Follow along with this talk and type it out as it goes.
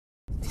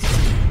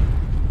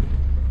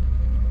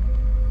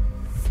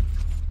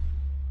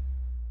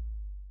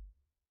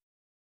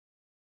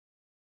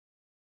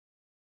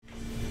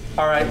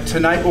Alright,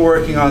 tonight we're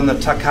working on the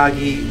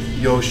Takagi,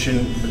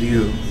 Yoshin,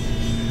 Ryu.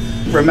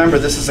 Remember,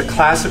 this is a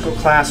classical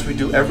class we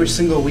do every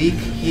single week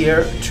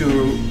here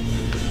to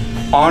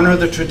honor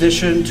the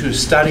tradition, to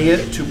study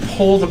it, to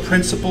pull the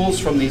principles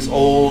from these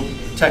old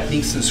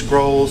techniques and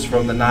scrolls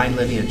from the 9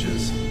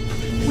 lineages.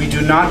 We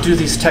do not do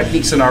these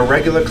techniques in our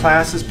regular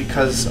classes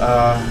because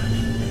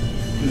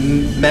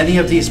many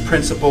of these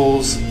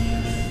principles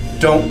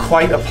don't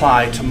quite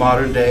apply to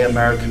modern day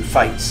American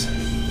fights.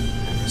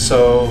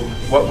 So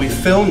what we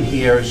film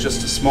here is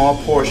just a small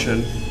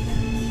portion,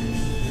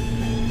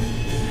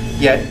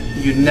 yet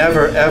you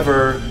never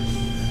ever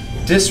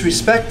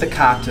disrespect the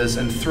katas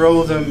and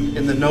throw them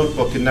in the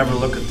notebook and never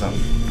look at them.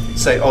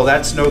 Say, oh,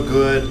 that's no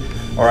good,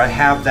 or I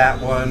have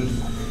that one.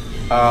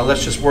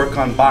 Let's just work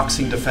on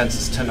boxing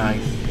defenses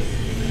tonight.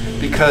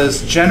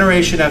 Because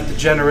generation after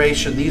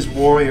generation, these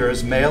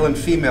warriors, male and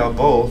female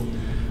both,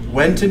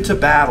 went into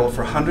battle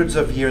for hundreds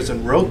of years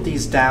and wrote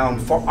these down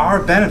for our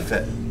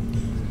benefit.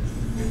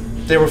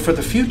 They were for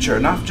the future,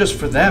 not just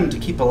for them to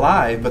keep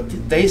alive,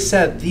 but they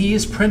said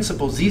these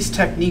principles, these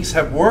techniques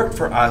have worked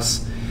for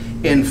us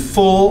in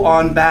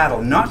full-on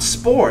battle, not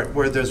sport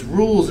where there's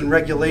rules and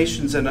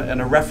regulations and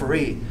a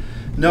referee.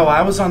 No,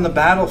 I was on the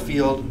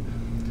battlefield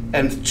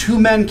and 2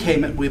 men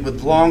came at me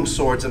with long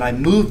swords and I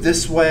moved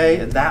this way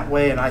and that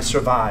way and I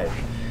survived.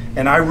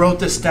 And I wrote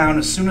this down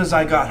as soon as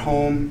I got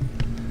home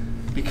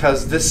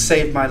because this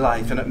saved my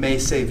life and it may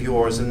save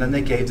yours. And then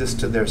they gave this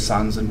to their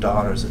sons and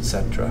daughters,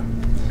 etc.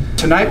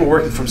 Tonight we're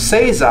working from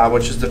Seiza,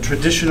 which is the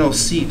traditional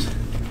seat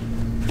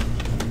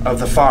of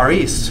the Far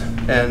East.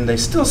 And they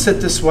still sit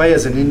this way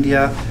as in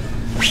India.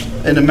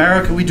 In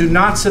America, we do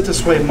not sit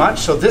this way much,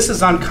 so this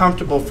is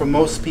uncomfortable for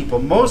most people.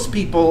 Most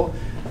people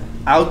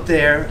out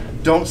there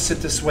don't sit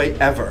this way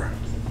ever.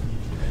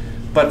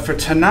 But for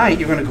tonight,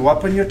 you're going to go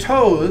up on your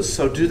toes,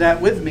 so do that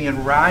with me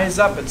and rise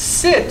up and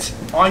sit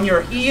on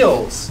your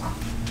heels,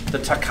 the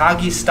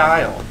Takagi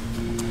style.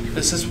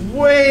 This is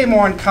way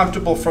more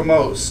uncomfortable for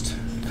most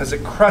because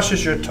it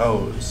crushes your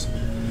toes.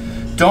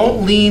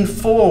 Don't lean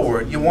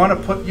forward. You want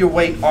to put your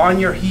weight on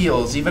your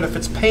heels, even if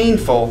it's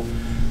painful.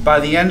 By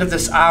the end of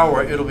this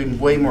hour, it'll be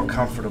way more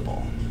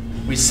comfortable.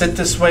 We sit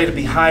this way to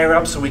be higher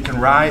up so we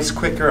can rise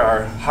quicker.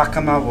 Our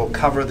hakama will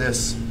cover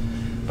this.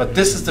 But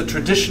this is the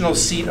traditional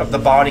seat of the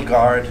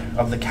bodyguard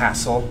of the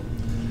castle,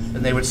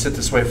 and they would sit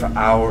this way for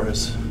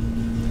hours.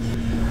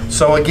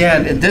 So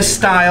again, in this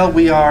style,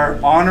 we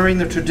are honoring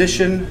the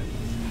tradition,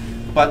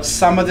 but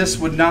some of this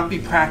would not be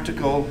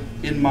practical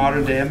in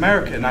modern day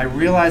America, and I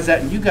realize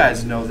that, and you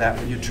guys know that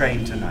when you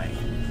train tonight.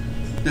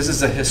 This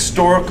is a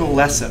historical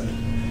lesson.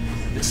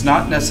 It's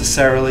not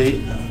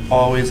necessarily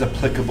always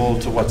applicable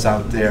to what's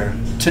out there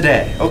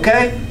today,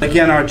 okay?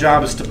 Again, our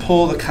job is to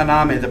pull the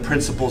kaname, the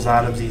principles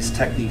out of these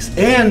techniques,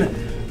 and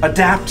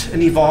adapt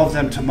and evolve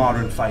them to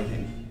modern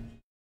fighting.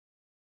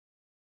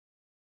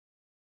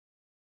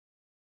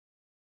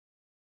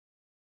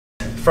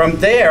 From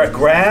there,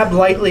 grab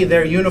lightly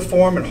their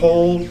uniform and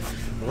hold,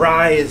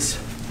 rise.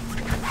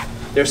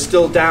 They're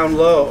still down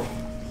low.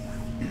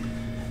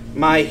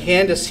 My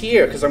hand is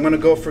here because I'm going to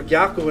go for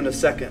gyaku in a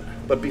second.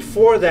 But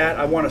before that,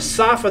 I want to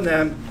soften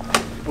them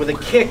with a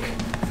kick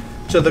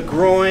to the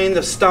groin,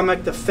 the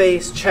stomach, the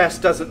face,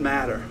 chest, doesn't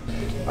matter.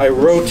 I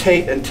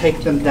rotate and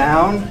take them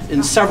down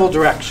in several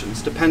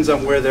directions, depends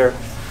on where they're.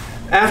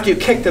 After you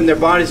kick them, their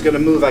body's going to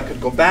move. I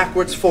could go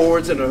backwards,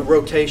 forwards, in a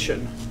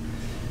rotation.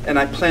 And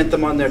I plant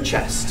them on their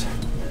chest.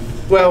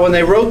 Well, when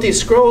they wrote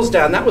these scrolls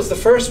down, that was the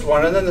first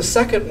one. And then the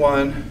second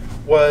one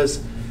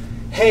was,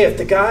 hey,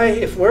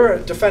 if we're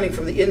defending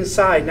from the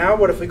inside, now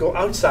what if we go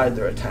outside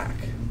their attack?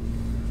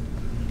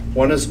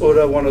 One is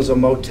Ura, one is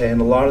Omote,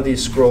 and a lot of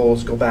these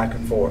scrolls go back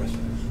and forth.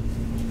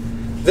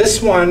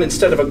 This one,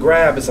 instead of a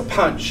grab, is a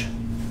punch.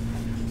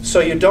 So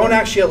you don't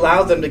actually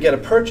allow them to get a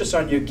purchase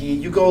on your gi,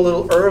 you go a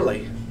little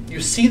early. You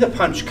see the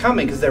punch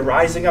coming because they're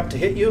rising up to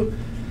hit you,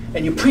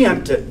 and you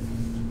preempt it.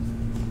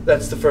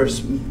 That's the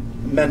first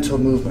mental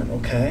movement,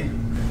 okay?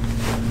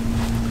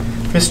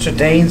 Mr.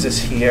 Danes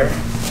is here.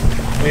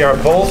 We are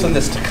both in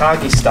this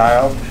Takagi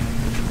style,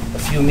 a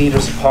few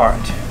meters apart.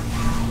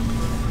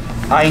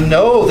 I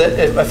know that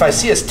if I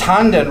see his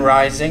tanden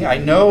rising, I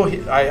know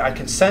I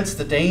can sense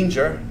the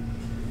danger.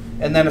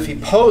 And then if he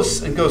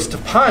posts and goes to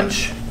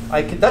punch,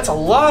 that's a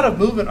lot of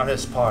movement on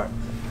his part.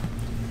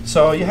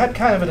 So you had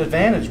kind of an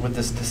advantage with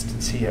this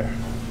distance here.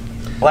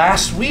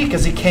 Last week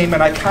as he came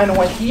in, I kind of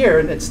went here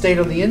and it stayed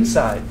on the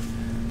inside.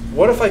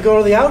 What if I go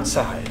to the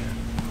outside?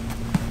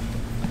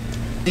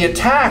 The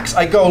attacks,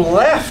 I go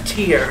left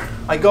here.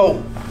 I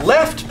go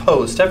left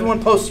post.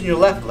 Everyone post in your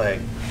left leg.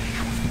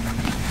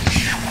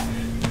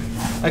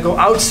 I go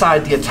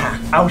outside the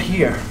attack, out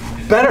here.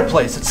 Better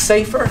place, it's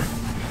safer.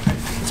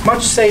 It's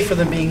much safer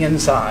than being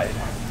inside.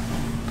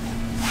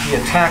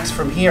 The attacks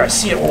from here, I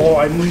see it, oh,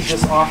 I move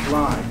this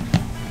offline.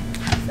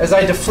 As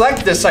I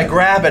deflect this, I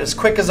grab it as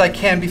quick as I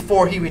can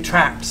before he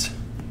retracts.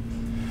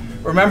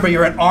 Remember,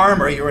 you're in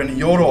armor, you're in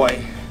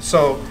yoroi.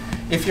 So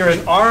if you're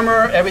in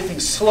armor,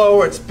 everything's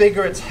slower, it's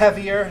bigger, it's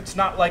heavier. It's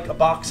not like a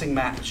boxing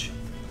match.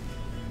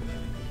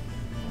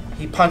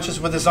 He punches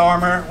with his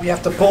armor. We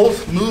have to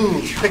both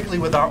move quickly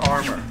with our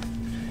armor.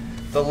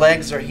 The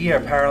legs are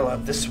here, parallel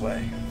this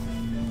way.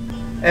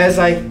 As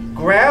I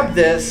grab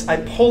this, I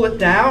pull it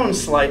down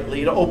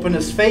slightly to open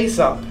his face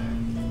up.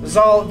 This is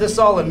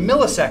all in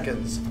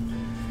milliseconds.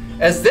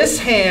 As this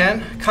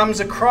hand comes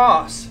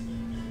across,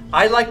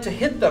 I like to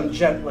hit them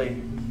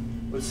gently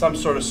with some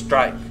sort of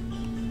strike.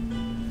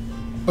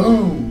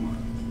 Boom!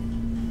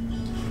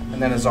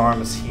 And then his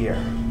arm is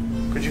here.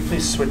 Could you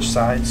please switch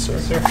sides, sir?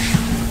 Yes,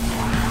 sir.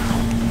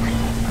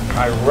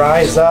 I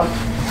rise up,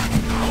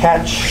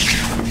 catch,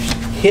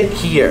 hit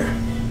here.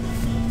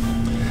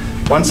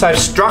 Once I've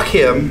struck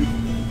him,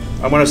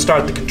 I'm going to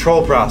start the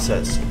control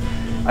process.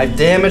 I've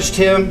damaged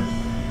him.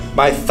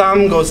 My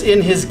thumb goes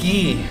in his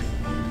gi,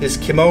 his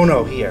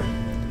kimono here.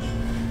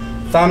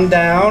 Thumb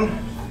down,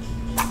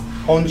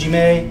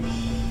 honjime,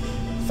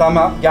 thumb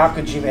up,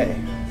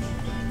 yakujime.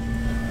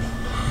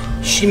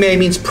 Shime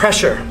means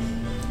pressure.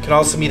 It can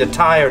also mean a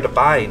tie or to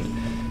bind,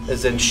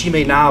 as in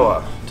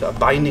shimenawa, to a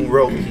binding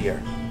rope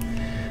here.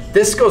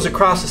 This goes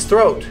across his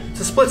throat. It's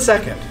a split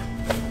second.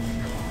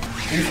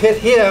 You've hit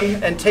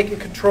him and taken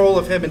control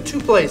of him in 2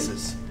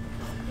 places.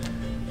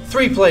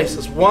 3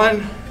 places.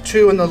 1,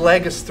 2, and the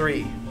leg is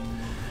 3.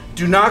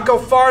 Do not go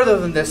farther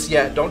than this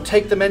yet. Don't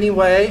take them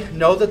anyway.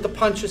 Know that the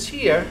punch is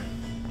here.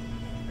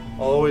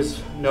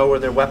 Always know where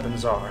their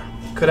weapons are.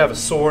 Could have a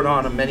sword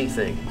on them, many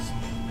things.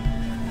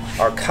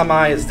 Our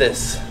kamae is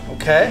this,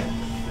 okay?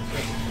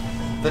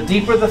 The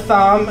deeper the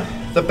thumb,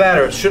 the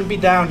better. It shouldn't be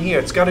down here.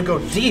 It's got to go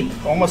deep,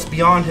 almost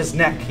beyond his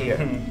neck here.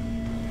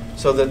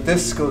 So that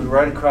this goes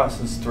right across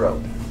his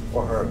throat,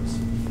 or hers.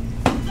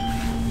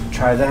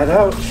 Try that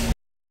out.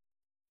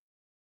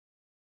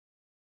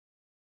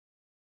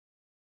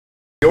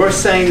 You're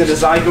saying that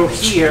as I go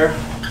here,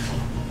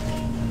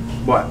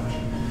 what?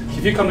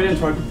 If you come in and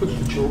try to put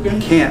the choke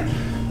in, Can't.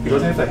 he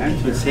doesn't have the hand.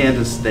 His hand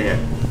is there.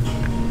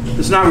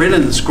 It's not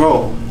written in the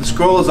scroll. The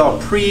scroll is all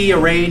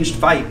pre-arranged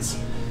fights.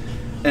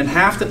 And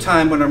half the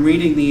time when I'm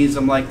reading these,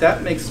 I'm like,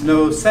 that makes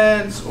no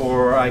sense,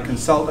 or I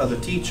consult other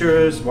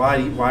teachers, what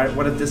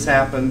if this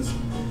happens?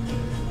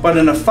 But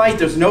in a fight,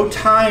 there's no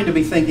time to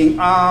be thinking,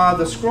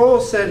 the scroll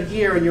said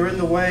here and you're in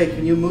the way,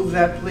 can you move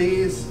that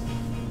please?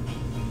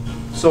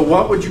 So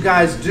what would you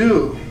guys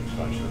do?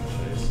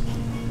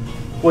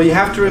 Well, you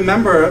have to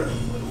remember,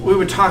 we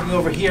were talking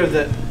over here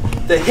that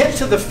the hit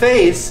to the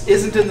face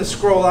isn't in the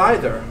scroll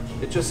either.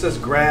 It just says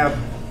grab.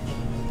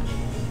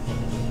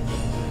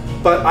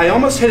 But I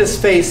almost hit his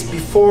face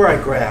before I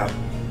grab.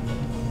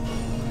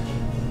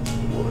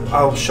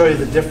 I'll show you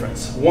the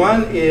difference.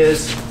 One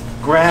is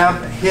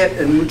grab, hit,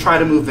 and try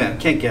to move in.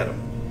 Can't get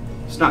him.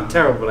 It's not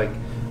terrible, but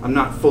I'm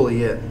not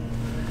fully in.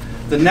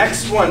 The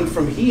next one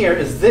from here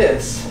is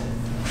this.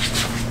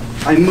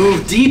 I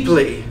move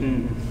deeply.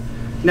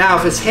 Now,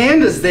 if his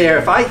hand is there,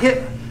 if I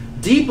hit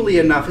deeply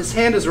enough, his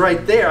hand is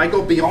right there. I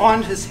go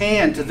beyond his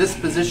hand to this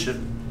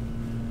position.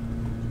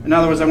 In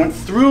other words, I went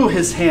through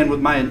his hand with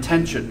my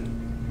intention.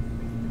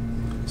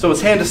 So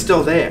his hand is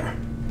still there,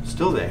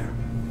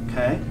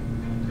 okay?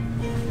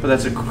 But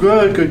that's a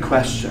good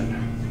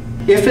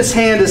question. If his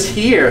hand is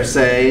here,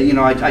 say, you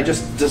know,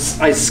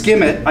 I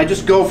skim it, I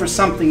just go for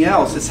something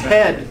else, his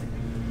head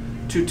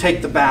to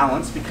take the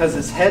balance because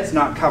his head's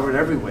not covered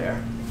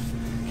everywhere.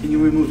 Can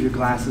you remove your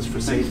glasses for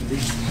safety?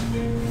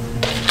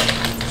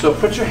 So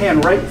put your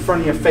hand right in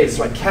front of your face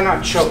so I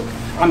cannot choke.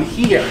 I'm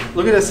here,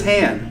 look at his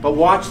hand, but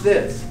watch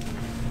this.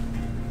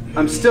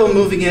 I'm still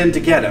moving in to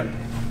get him.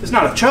 It's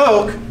not a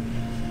choke.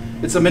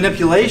 It's a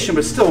manipulation,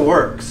 but it still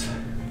works.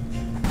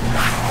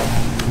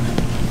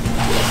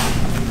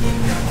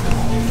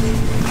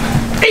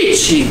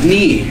 Ichi,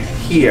 knee,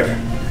 here.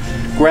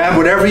 Grab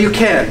whatever you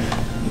can.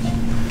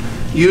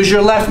 Use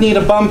your left knee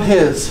to bump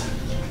his.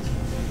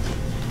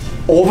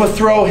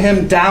 Overthrow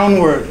him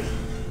downward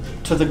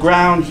to the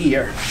ground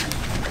here.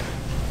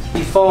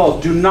 He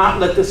falls. Do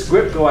not let this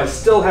grip go. I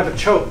still have a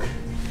choke.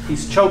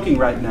 He's choking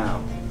right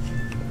now.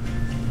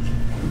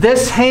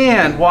 This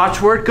hand,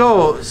 watch where it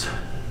goes.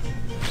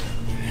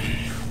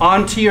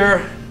 Onto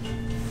your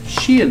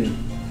shin.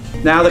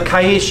 Now the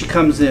Gaeshi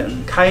comes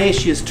in.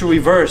 Gaeshi is to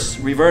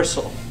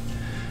reversal.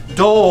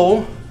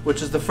 Do,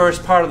 which is the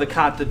first part of the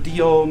kata,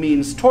 dio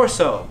means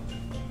torso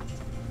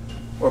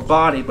or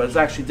body, but it's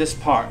actually this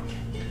part.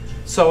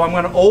 So I'm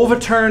going to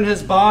overturn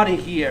his body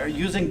here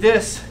using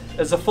this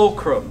as a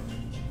fulcrum.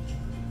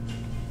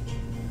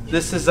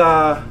 This is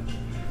a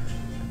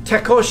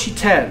teko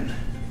shiten.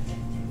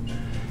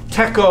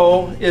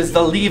 Teko is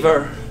the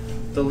lever,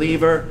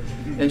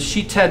 and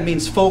shiten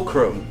means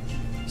fulcrum.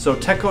 So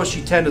teko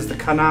shiten is the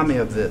kaname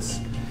of this.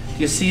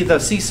 You see the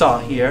seesaw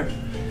here?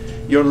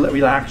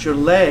 Relax your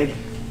leg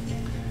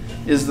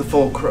is the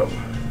fulcrum.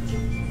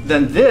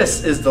 Then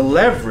this is the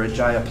leverage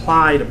I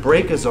apply to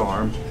break his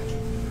arm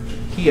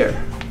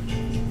here.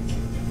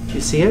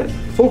 You see it?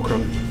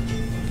 Fulcrum.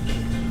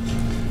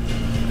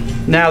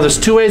 Now there's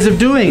 2 ways of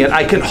doing it.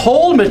 I can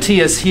hold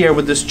Matthias here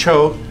with this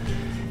choke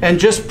and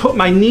just put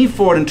my knee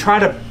forward and try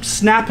to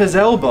snap his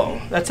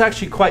elbow. That's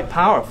actually quite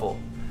powerful.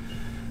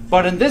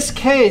 But in this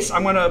case,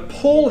 I'm going to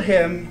pull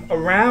him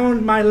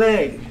around my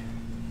leg,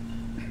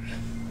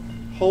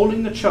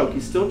 holding the choke.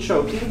 He's still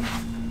choking.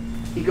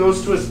 He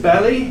goes to his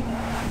belly,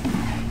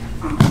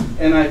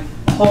 and I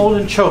hold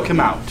and choke him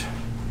out.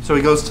 So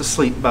he goes to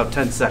sleep about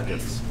 10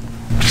 seconds.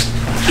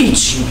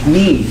 Ichi,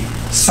 ni,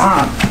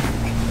 san,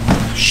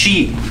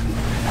 shi,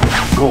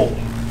 go.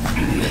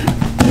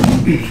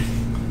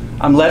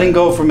 I'm letting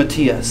go for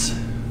Matthias.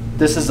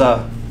 This is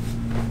a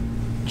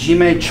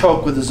Jime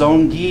choke with his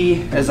own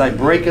gi as I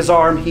break his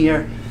arm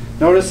here.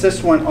 Notice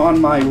this one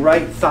on my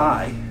right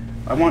thigh.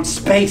 I want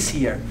space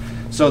here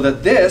so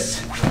that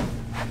this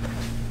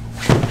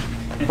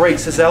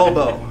breaks his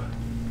elbow.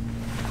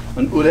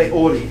 An ure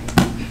ori.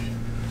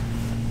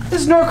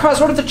 This is Norcross.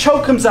 What if the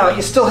choke comes out?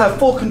 You still have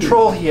full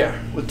control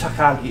here with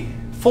Takagi.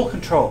 Full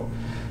control.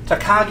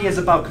 Takagi is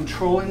about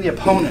controlling the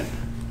opponent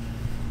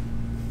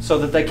so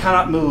that they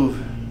cannot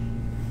move.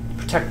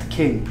 Protect the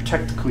king,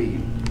 protect the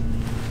queen.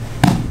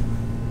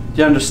 Do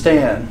you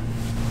understand?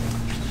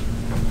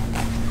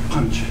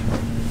 Punch.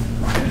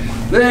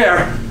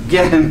 There,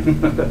 again.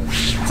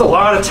 It's a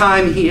lot of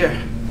time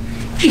here.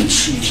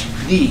 Ichi,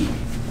 ni,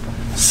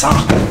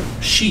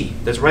 san, shi.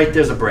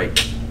 There's a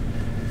break.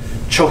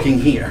 Choking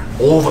here.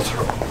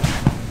 Overthrow.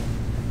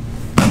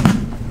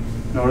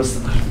 Notice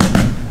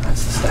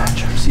that's the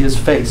stature. See his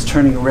face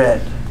turning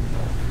red.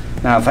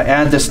 Now if I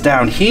add this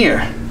down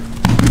here,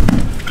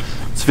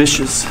 it's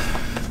vicious.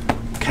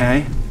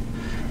 Okay?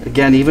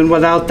 Again, even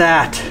without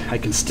that, I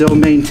can still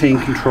maintain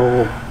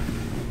control.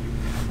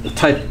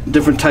 The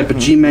different type of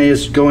Jime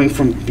is going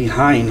from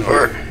behind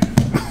here.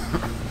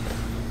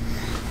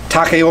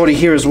 Takeori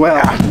here as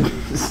well.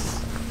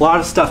 A lot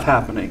of stuff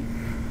happening.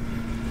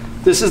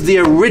 This is the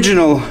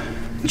original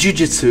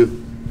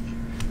jiu-jitsu,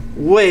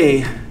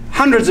 way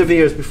hundreds of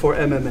years before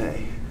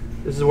MMA.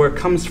 This is where it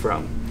comes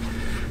from.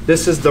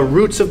 This is the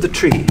roots of the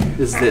tree,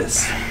 is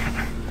this.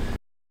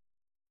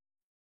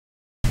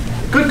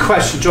 Good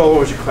question, Joel. What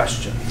was your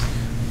question?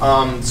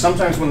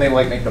 Sometimes when they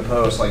like make the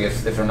post, like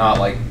if they're not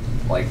like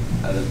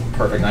at a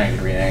perfect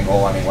 90-degree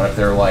angle, I mean, what if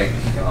they're like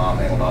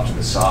angled off to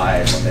the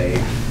side when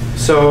they?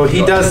 So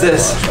he does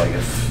this. Like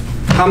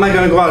how am I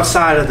going to go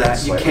outside of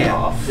that? You can't.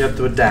 Off. You have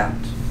to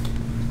adapt.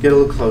 Get a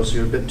little closer.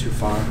 You're a bit too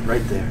far.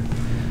 Right there.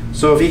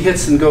 So if he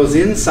hits and goes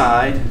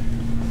inside,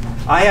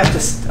 I have to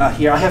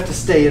here. I have to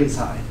stay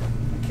inside.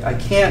 I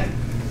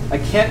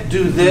can't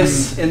do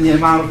this in the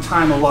amount of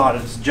time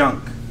allotted. It's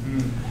junk.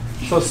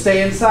 So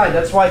stay inside.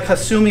 That's why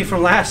Kasumi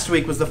from last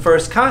week was the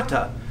first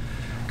kata.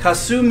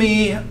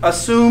 Kasumi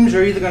assumes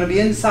you're either going to be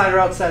inside or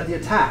outside the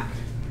attack.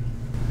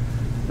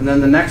 And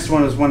then the next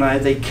one is when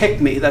they kick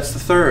me. That's the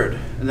third.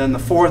 And then the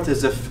fourth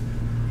is if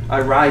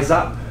I rise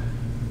up.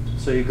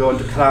 So you go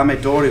into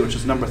Karame Dori, which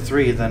is number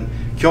 3, then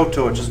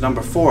Kyoto, which is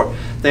number 4.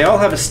 They all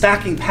have a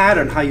stacking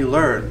pattern how you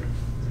learn.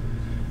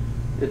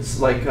 It's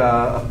like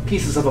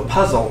pieces of a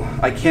puzzle.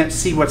 I can't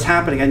see what's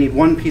happening. I need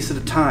one piece at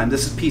a time.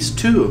 This is piece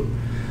 2.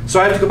 So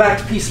I have to go back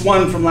to piece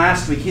 1 from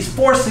last week. He's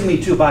forcing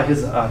me to by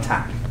his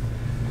attack.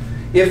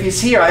 If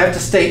he's here, I have to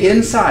stay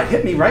inside.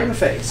 Hit me right in the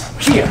face.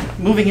 Here,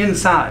 moving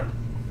inside.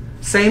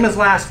 Same as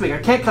last week. I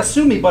can't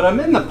Kasumi, but I'm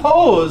in the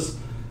pose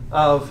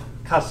of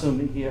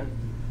Kasumi here.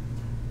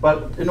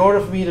 But in order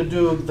for me to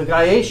do the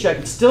Gaeshi, I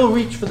can still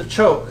reach for the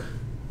choke.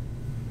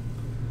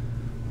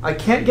 I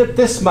can't get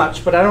this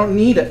much, but I don't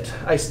need it.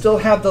 I still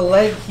have the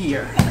leg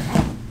here.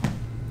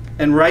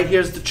 And right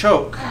here's the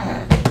choke.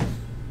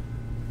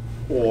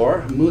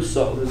 Or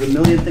Muso. There's a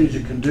million things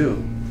you can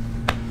do.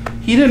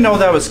 He didn't know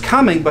that was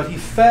coming, but he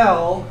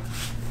fell.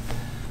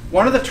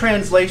 One of the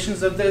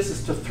translations of this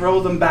is to throw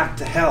them back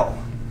to hell.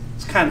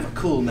 It's kind of a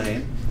cool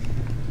name,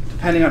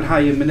 depending on how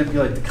you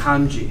manipulate the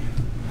kanji.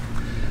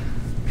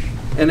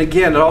 And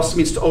again, it also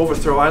means to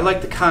overthrow. I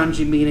like the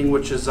kanji meaning,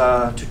 which is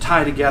to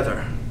tie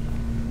together.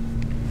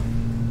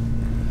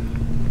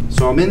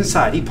 So I'm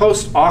inside. He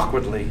posts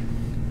awkwardly.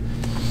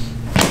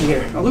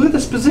 Here. Now look at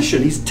this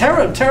position. He's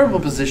terrible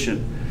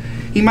position.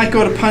 He might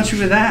go to punch me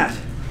with that.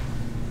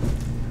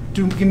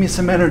 Give me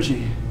some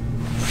energy.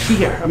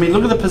 Here. I mean,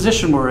 look at the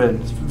position we're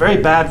in. It's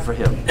very bad for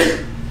him.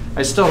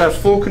 I still have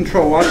full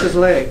control. Watch his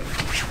leg.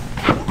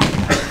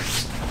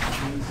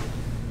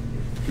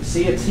 You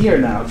see, it's here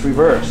now. It's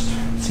reversed.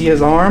 See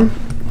his arm?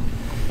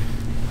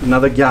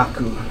 Another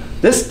gyaku.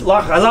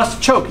 I lost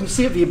the choke. Can you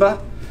see it,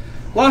 Viba?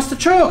 Lost the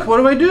choke. What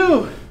do I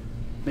do?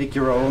 Make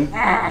your own.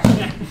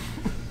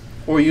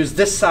 Or use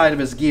this side of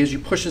his gi as you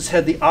push his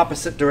head the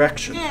opposite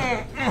direction.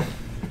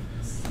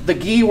 The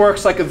gi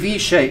works like a V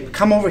shape.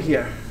 Come over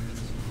here.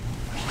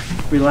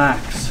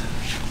 Relax.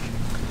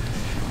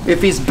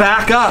 If he's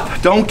back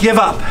up, don't give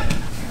up.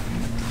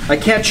 I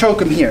can't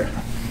choke him here.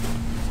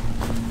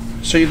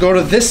 So you go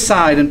to this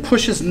side and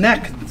push his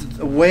neck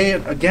away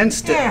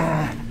against it.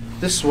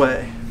 This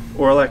way.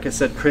 Or like I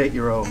said, create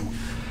your own.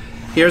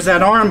 Here's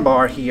that arm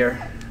bar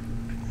here.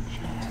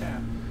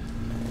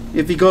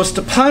 If he goes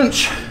to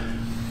punch,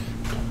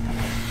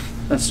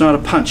 that's not a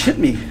punch. Hit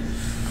me.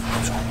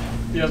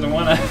 He doesn't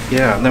want to.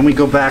 Yeah, then we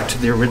go back to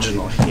the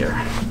original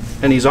here.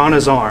 And he's on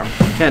his arm.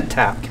 You can't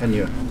tap, can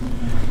you?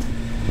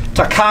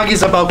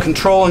 Takagi's about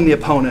controlling the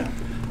opponent.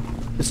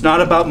 It's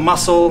not about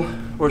muscle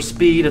or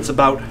speed, it's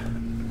about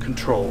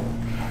control.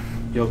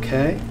 You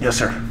okay? Yes,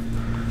 sir.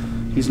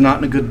 He's not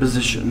in a good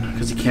position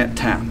because he can't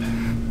tap.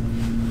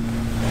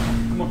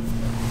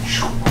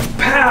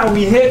 Pow!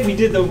 We hit. We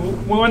did the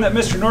one that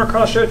Mr.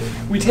 Norcross showed.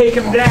 We take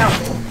him down.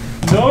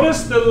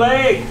 Notice the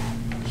leg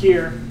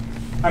here.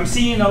 I'm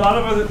seeing a lot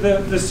of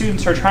the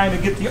students are trying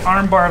to get the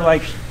arm bar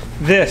like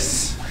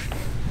this.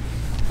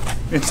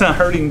 It's not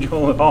hurting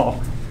Joel at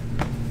all.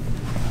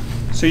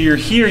 So you're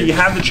here. You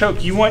have the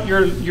choke. You want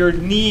your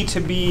knee to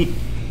be.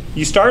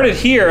 You started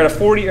here at a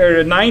 40 or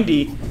a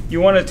 90. You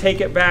want to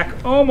take it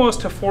back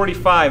almost to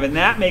 45, and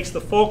that makes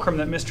the fulcrum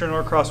that Mr.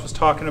 Norcross was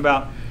talking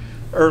about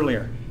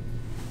earlier.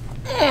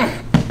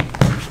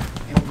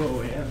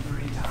 Elbow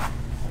every time.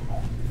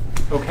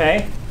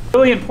 Okay?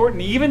 Really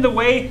important. Even the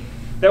way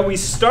that we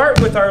start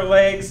with our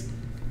legs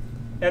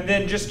and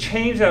then just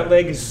change that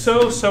leg is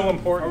so, so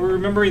important. Are we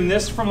remembering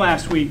this from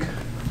last week?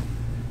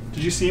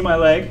 Did you see my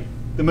leg?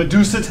 The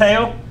Medusa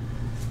tail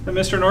that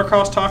Mr.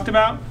 Norcross talked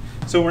about?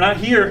 So we're not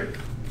here.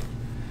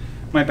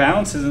 My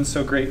balance isn't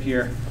so great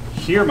here.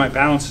 Here my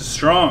balance is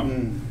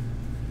strong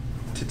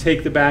to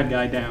take the bad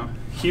guy down.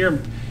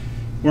 Here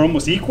we're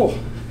almost equal.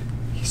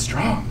 He's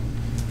strong.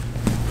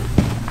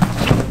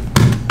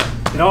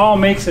 It all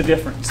makes a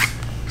difference.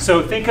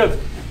 So think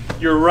of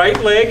your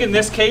right leg in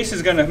this case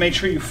is going to make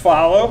sure you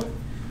follow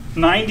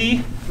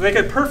 90, like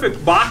a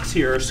perfect box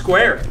here, a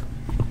square.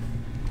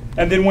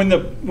 And then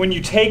when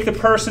you take the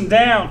person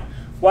down,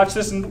 watch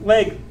this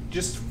leg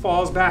just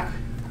falls back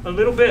a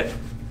little bit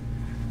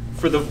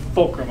for the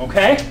fulcrum,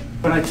 okay?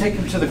 When I take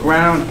him to the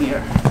ground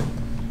here,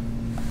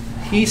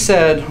 he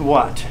said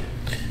what?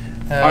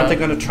 Aren't they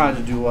going to try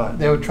to do what?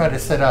 They would try to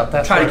sit up.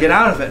 That's try to get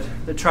out of it.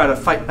 They try to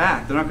fight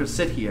back. They're not going to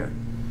sit here.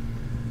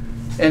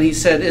 And he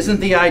said, isn't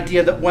the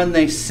idea that when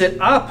they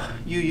sit up,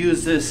 you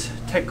use this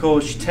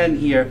Tekko Shiten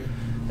here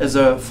as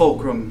a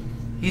fulcrum?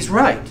 He's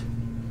right.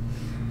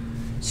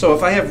 So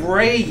if I have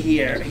Ray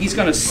here, he's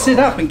going to sit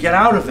up and get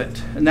out of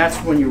it. And that's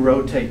when you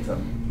rotate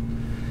them.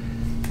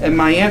 And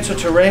my answer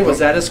to Ray was,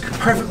 that is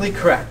perfectly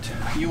correct.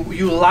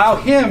 You allow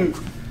him,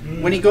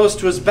 when he goes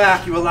to his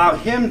back, you allow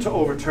him to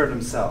overturn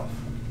himself,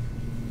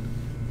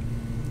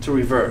 to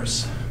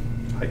reverse.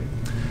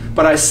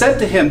 But I said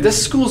to him,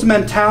 this school's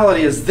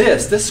mentality is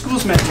this. This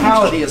school's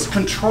mentality is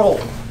control.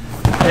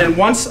 And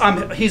once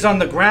he's on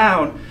the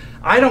ground,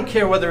 I don't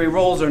care whether he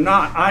rolls or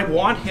not. I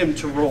want him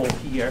to roll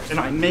here, and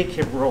I make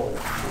him roll.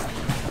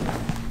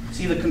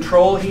 See the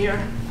control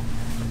here?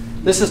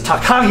 This is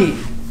Takagi.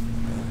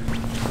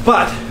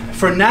 But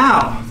for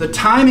now, the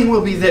timing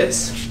will be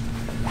this.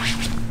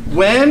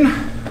 When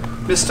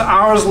Mr.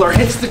 Arsler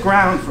hits the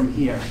ground from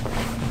here,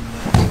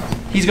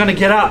 he's going to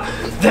get up,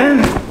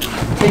 then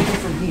take it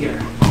from here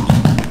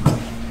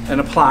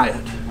and apply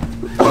it.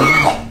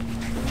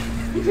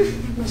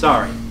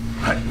 Sorry.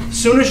 As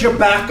soon as your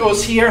back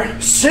goes here,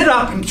 sit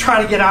up and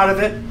try to get out of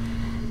it.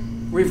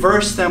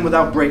 Reverse them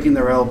without breaking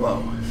their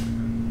elbow.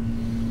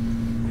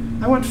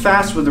 I went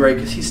fast with Ray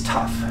because he's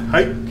tough.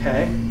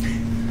 Okay?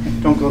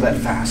 Don't go that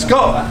fast.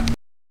 Go!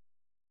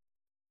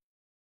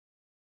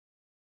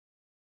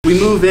 We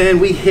move in,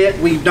 we hit,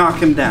 we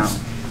knock him down.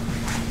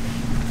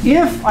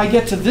 If I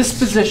get to this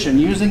position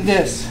using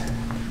this,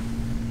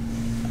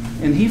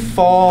 and he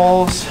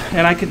falls,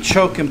 and I can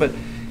choke him, but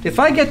if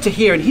I get to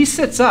here and he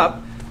sits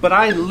up, but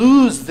I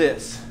lose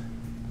this,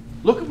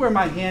 look at where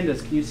my hand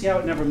is. Can you see how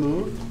it never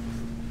moved?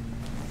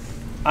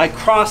 I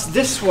cross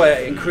this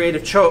way and create a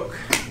choke.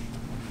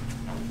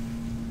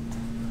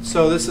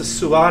 So this is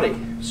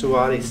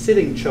Suwari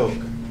sitting choke.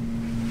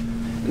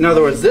 In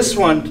other words, this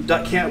one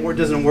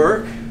doesn't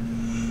work.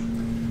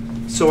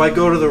 So I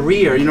go to the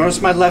rear. You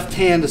notice my left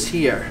hand is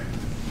here.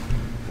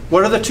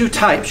 What are the two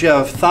types? You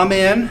have thumb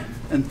in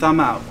and thumb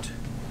out.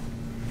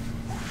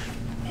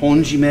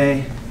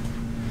 Honjime,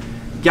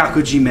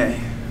 Gyakujime.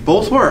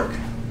 Both work.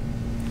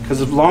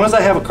 Because as long as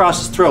I have across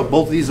his throat,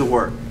 both of these will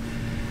work.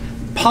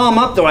 Palm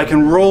up though, I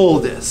can roll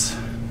this.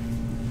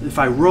 If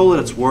I roll it,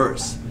 it's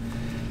worse.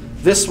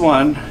 This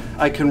one,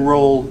 I can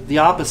roll the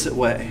opposite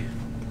way.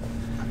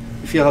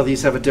 You feel how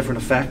these have a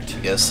different effect?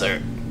 Yes,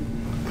 sir.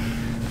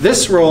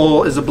 This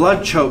roll is a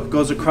blood choke,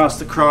 goes across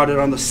the carotid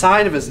on the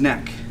side of his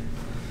neck.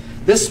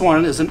 This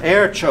one is an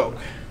air choke.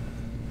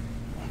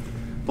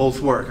 Both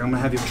work. I'm going to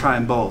have you try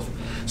them both.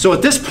 So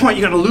at this point,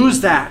 you're going to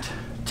lose that.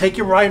 Take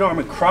your right arm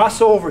and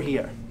cross over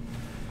here,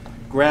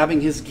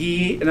 grabbing his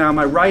gi. And now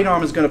my right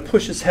arm is going to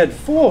push his head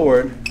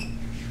forward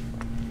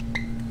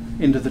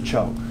into the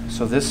choke.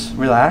 So this,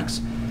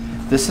 relax.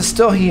 This is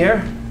still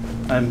here.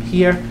 I'm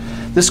here.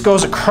 This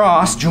goes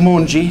across,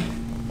 Jumonji,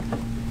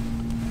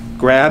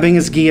 grabbing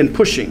his gi and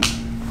pushing.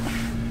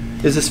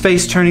 Is his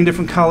face turning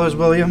different colors,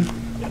 William?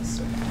 Yes,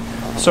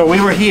 sir. So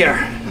we were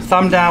here.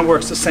 Thumb down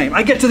works the same.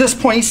 I get to this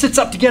point, he sits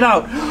up to get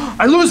out.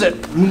 I lose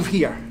it. Move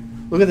here.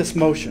 Look at this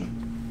motion.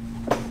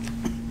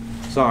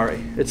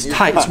 Sorry, it's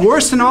tight. It's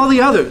worse than all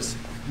the others.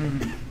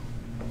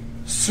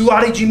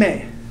 Suwari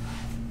Jime.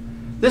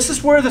 This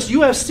is where this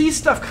UFC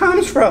stuff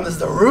comes from. This is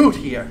the root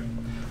here.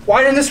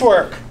 Why didn't this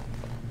work?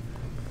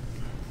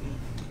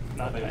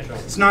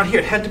 It's not here.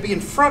 It had to be in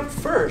front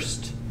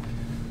first.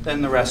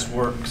 Then the rest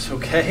works,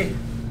 okay?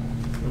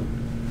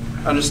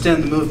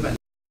 Understand the movement.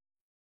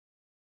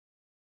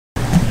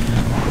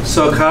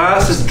 So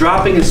Karas is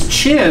dropping his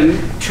chin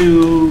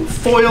to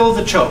foil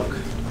the choke.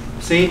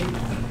 See?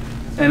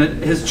 And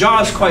his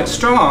jaw is quite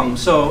strong,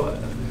 so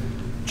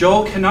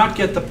Joe cannot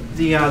get the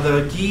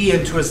gi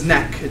into his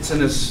neck. It's in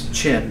his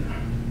chin.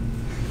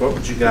 What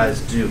would you guys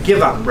do?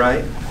 Give up,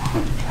 right?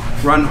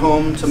 Run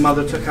home to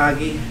Mother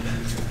Takagi.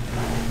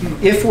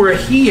 If we're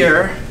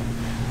here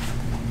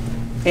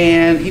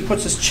and he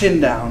puts his chin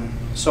down,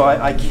 so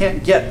I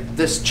can't get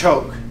this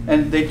choke,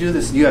 and they do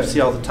this in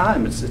UFC all the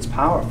time, it's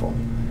powerful.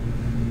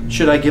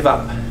 Should I give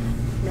up?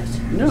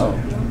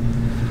 No.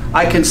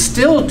 I can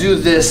still do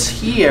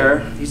this here.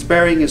 He's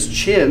burying his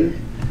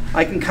chin.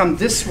 I can come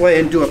this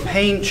way and do a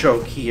pain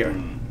choke here.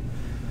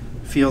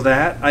 Feel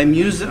that? I'm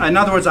using, in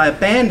other words, I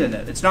abandon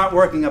it. It's not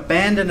working.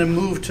 Abandon and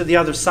move to the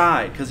other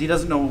side because he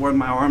doesn't know where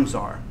my arms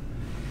are.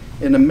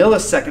 In a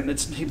millisecond,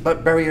 it's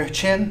bury your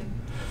chin.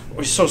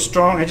 Or he's so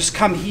strong. I just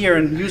come here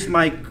and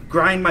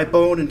grind my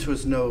bone into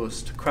his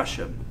nose to crush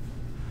him.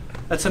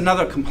 That's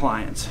another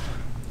compliance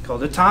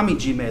called Itami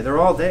Jime. They're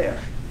all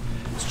there.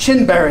 It's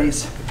chin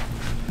buries.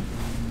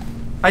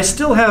 I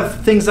still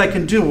have things I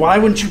can do. Why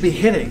wouldn't you be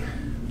hitting?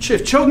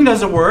 If choking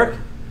doesn't work,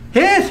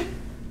 hit!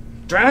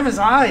 Drive his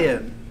eye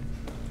in.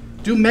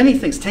 Do many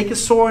things. Take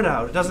his sword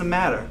out. It doesn't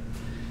matter.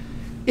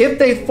 If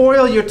they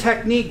foil your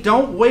technique,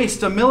 don't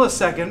waste a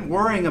millisecond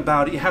worrying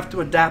about it. You have to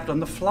adapt on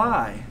the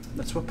fly.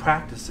 That's what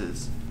practice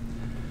is.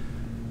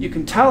 You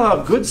can tell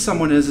how good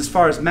someone is as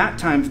far as mat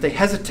time if they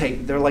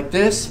hesitate. They're like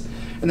this,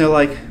 and they're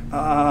like,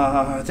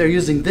 they're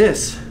using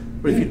this.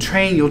 But if you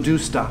train, you'll do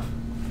stuff.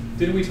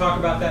 Didn't we talk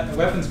about that in the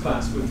weapons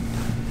class with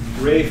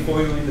Ray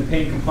foiling the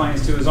pain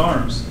compliance to his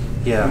arms?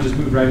 Yeah. We just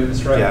moved right into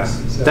strikes. Yeah.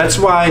 So. That's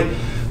why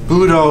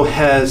Budo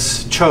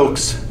has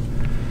chokes,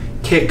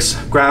 kicks,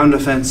 ground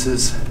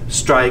offenses,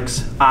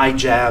 strikes, eye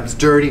jabs,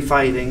 dirty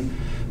fighting,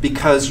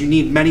 because you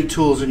need many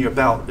tools in your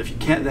belt. If you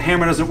can't, the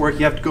hammer doesn't work,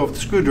 you have to go with the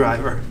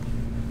screwdriver.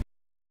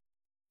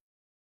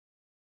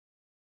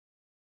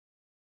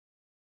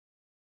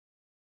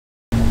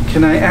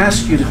 Can I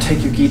ask you to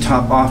take your gi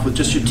top off with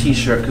just your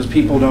t-shirt, because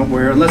people don't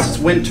wear, unless it's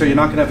winter, you're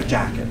not going to have a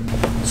jacket.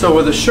 So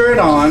with a shirt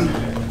on,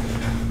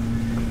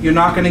 you're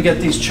not going to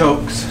get these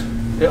chokes,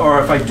 or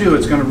if I do,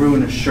 it's going to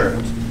ruin his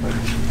shirt.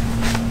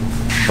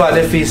 But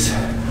if he's,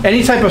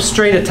 any type of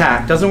straight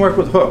attack, doesn't work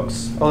with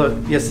hooks, although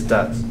yes it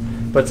does,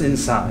 but it's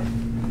inside.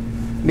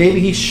 Maybe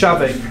he's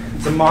shoving,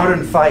 it's a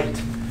modern fight.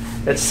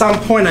 At some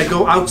point I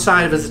go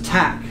outside of his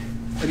attack,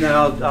 and then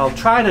I'll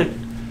try to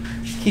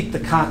keep the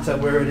kata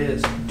where it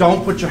is.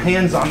 Don't put your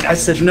hands on me. I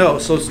said no,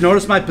 so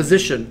notice my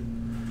position.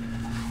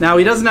 Now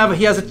he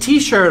has a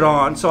t-shirt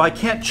on, so I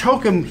can't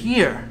choke him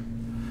here.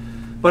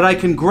 But I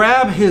can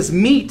grab his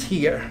meat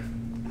here.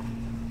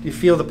 Do you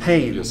feel the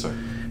pain? Yes, sir.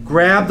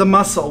 Grab the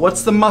muscle.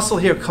 What's the muscle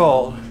here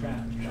called?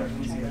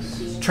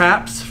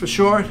 Traps for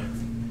short.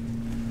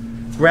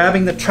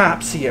 Grabbing the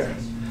traps here.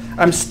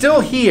 I'm still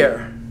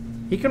here.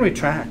 He can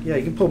retract. Yeah,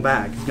 he can pull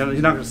back. He's not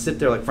going to sit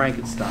there like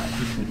Frankenstein.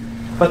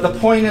 But the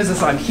point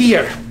is I'm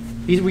here.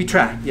 He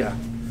retract, yeah.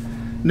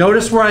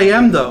 Notice where I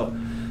am though.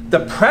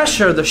 The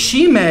pressure, the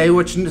shime,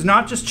 which is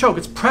not just choke,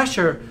 it's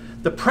pressure.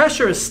 The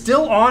pressure is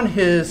still on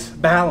his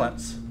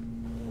balance.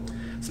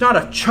 It's not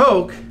a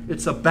choke,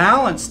 it's a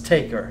balance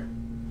taker.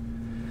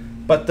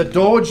 But the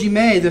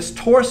dojime, this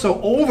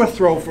torso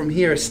overthrow from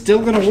here, is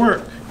still going to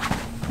work.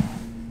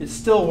 It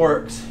still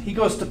works. He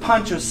goes to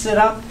punch or sit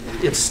up,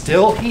 it's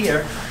still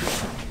here.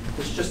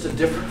 It's just a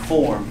different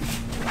form.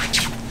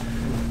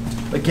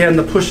 Again,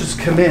 the pushes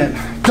come in.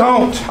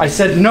 Don't! I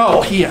said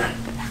no, here.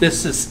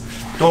 This is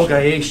Do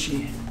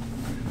Gaeshi.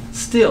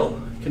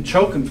 Still, can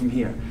choke him from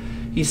here.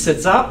 He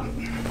sits up,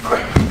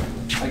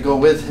 I go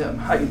with him.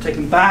 I can take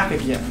him back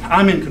again.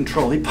 I'm in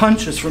control. He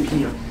punches from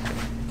here,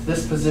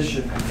 this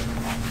position.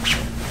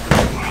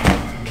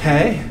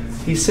 Okay,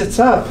 he sits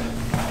up.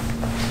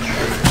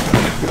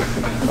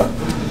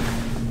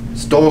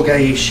 It's Do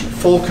Gaeshi,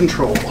 full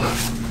control.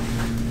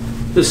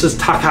 This is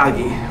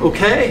Takagi,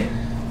 okay?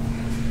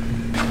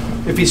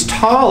 If he's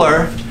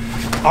taller,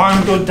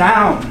 arm go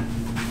down.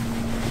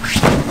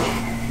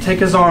 Take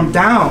his arm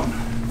down.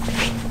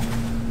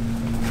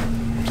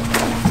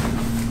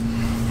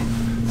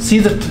 See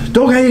the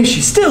Do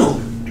Gaeshi still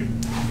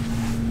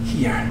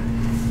here.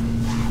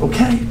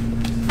 Okay?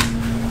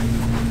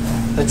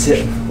 That's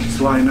it.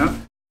 Let's line up.